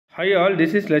Hi all,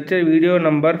 this is lecture video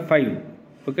number 5.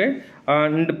 Okay,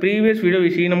 in the previous video we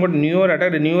seen about New Year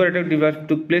attack. The New Year attack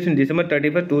took place in December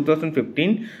 31st,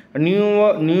 2015. A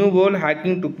new world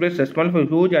hacking took place, responsible for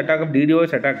huge attack of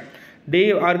DDoS attack.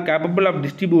 They are capable of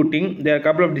distributing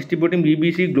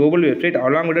BBC global website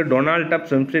along with a Donald Trump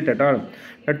website at all.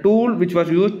 The tool which was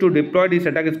used to deploy this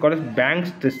attack is called as Bank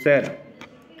Stresser.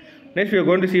 Next, we are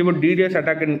going to see about DDoS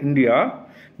attack in India.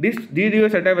 This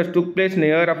DDoS attack was took place in the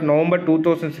year of November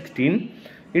 2016.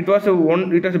 It was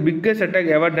the biggest attack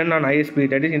ever done on ISP,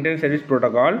 that is Internet Service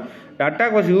Protocol. The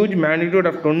attack was huge magnitude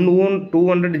of 200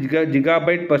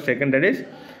 gigabyte per second. This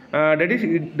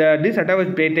attack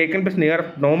was taken place in the year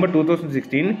of November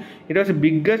 2016. It was the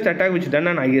biggest attack which done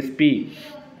on ISP.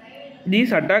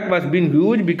 This attack was been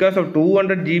huge because of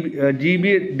 200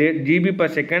 GB per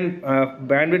second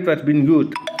bandwidth was being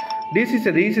used. This is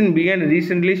the reason behind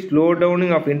recently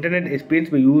slowdowning of internet experience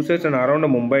by users and around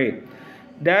Mumbai.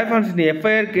 Therefore, the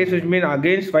FIR case which been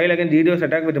filed against DDoS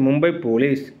attack with the Mumbai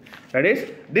police. That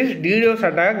is, this DDoS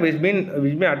attack which been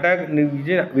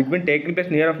taken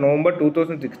place near of November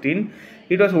 2016.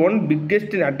 It was one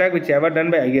biggest attack which ever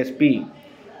done by ISP.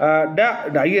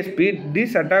 The ISP,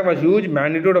 this attack was huge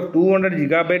magnitude of 200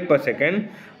 gigabyte per second.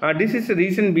 This is the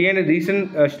reason behind the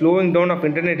recent slowing down of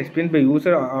internet experience by users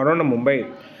around Mumbai.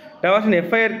 There was an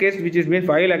FIR case which has been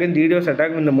filed against DDoS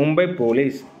attack in the Mumbai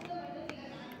police.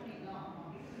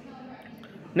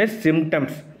 Next,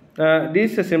 symptoms.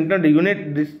 These symptoms, the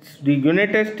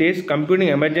United States Computing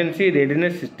Emergency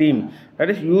Readiness System,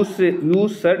 that is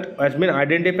USERT, has been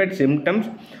identified symptoms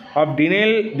of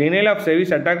denial of service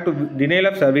attack to denial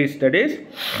of service. That is,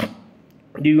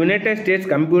 the United States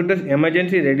Computer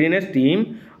Emergency Readiness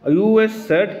Team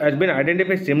USERT has been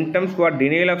identified symptoms for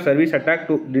denial of service attack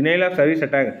to denial of service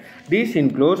attack. These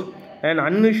includes an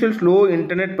unusual slow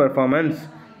internet performance.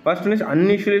 First one is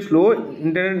unusually slow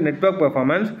internet network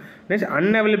performance. Next,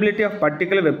 unavailability of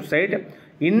particular website,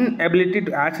 inability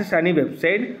to access any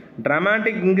website,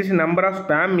 dramatic increase in number of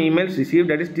spam emails received.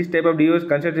 That is, this type of DDoS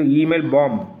considered email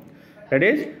bomb. That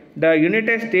is, the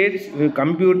United States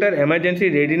Computer Emergency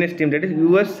Readiness Team, that is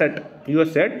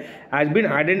USERT, has been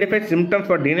identified symptoms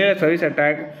for denial of service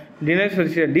attack.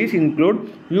 These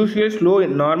include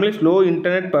normally slow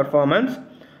internet performance,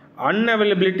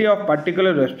 unavailability of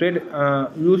particular website,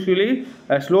 usually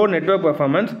slow network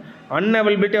performance,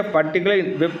 unavailability of particular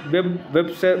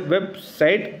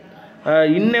website,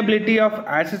 inability of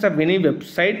access of any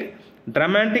website,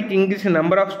 dramatic increase in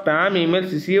number of spam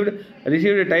emails received.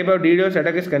 A type of DDoS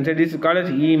attack is considered. This is called as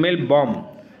email bomb.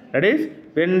 That is,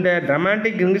 when the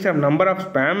dramatic increase of number of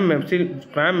spam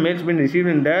mails been received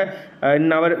in the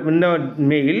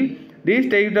mail, this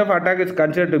type of attack is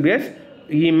considered to be as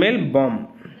email bomb.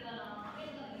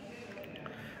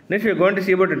 Next, we are going to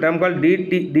see about a term called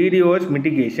DDoS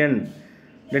mitigation.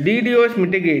 The DDoS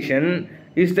mitigation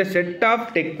is the set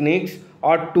of techniques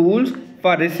or tools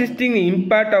for resisting the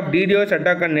impact of DDoS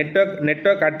attack on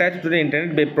network attached to the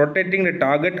internet by protecting the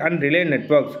target and relay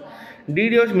networks.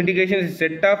 DDoS mitigation is a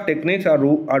set of techniques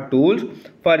or tools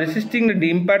for resisting the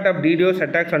impact of DDoS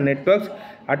attacks on networks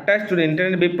attached to the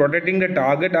internet by protecting the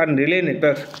target and relay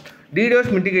networks.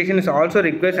 DDoS mitigation is also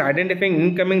requires identifying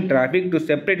incoming traffic to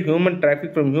separate human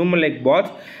traffic from human-like bots,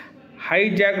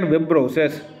 hijacked web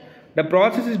browsers. The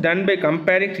process is done by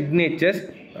comparing signatures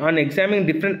and examining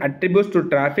different attributes to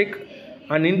traffic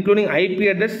and including IP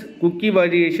address, cookie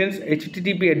variations,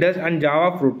 HTTP address and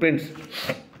Java footprints.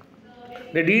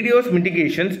 The DDoS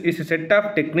mitigations is a set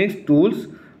of techniques tools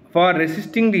for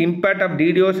resisting the impact of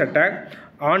DDoS attack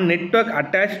on network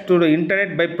attached to the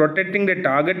internet by protecting the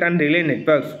target and relay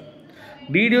networks.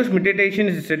 DDoS mitigation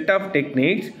is a set of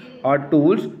techniques or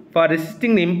tools for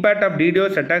resisting the impact of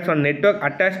DDoS attacks on network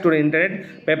attached to the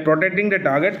internet by protecting the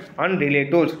target and relay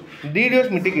tools. The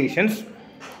DDoS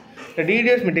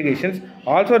mitigations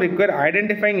also require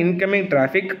identifying incoming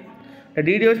traffic. The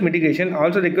DDoS mitigation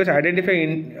also requires identify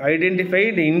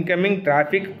the incoming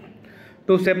traffic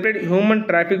to separate human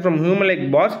traffic from human-like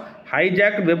bots,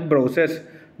 hijacked web browsers.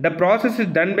 The process is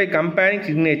done by comparing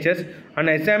signatures and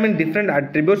examining different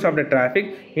attributes of the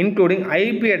traffic, including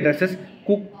IP addresses,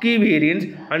 cookie variants,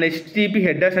 and HTTP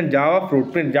headers and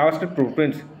JavaScript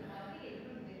footprints.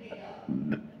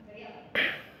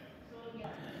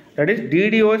 That is,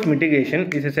 DDoS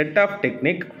mitigation is a set of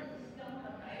technique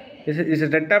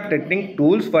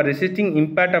tools for resisting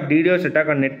impact of DDoS attack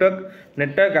on network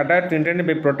attached to internet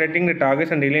by protecting the targets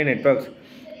and relay networks.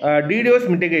 DDoS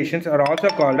mitigations are also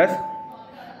called as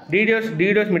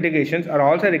DDoS mitigations are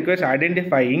also requires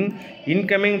identifying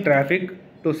incoming traffic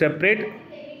to separate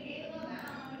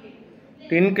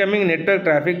incoming network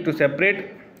traffic to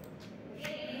separate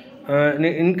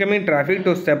incoming traffic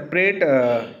to separate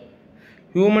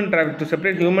human traffic to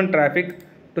separate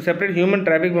human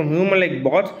traffic from human like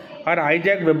bots or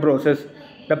hijack web browsers.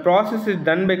 The process is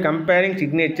done by comparing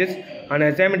signatures and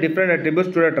assigning different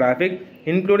attributes to the traffic,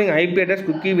 including IP address,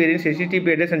 cookie variants,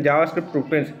 HTTP address, and JavaScript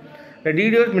footprints. The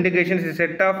DDoS mitigation is a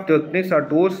set of techniques or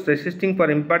tools resisting for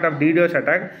impact of DDoS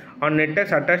attack on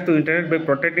networks attached to internet by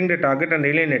protecting the target and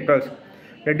relay networks.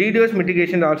 The DDoS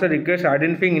mitigation also requires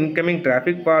identifying incoming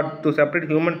traffic to separate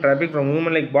human traffic from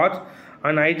human-like bots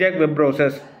and hijack web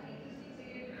browsers.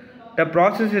 The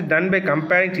process is done by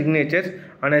comparing signatures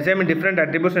and assigning different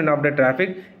attributes of the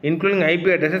traffic, including IP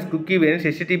addresses, cookie variants,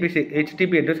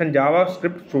 HTTP address, and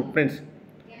JavaScript footprints.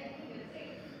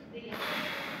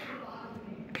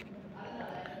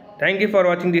 Thank you for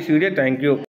watching this video. Thank you.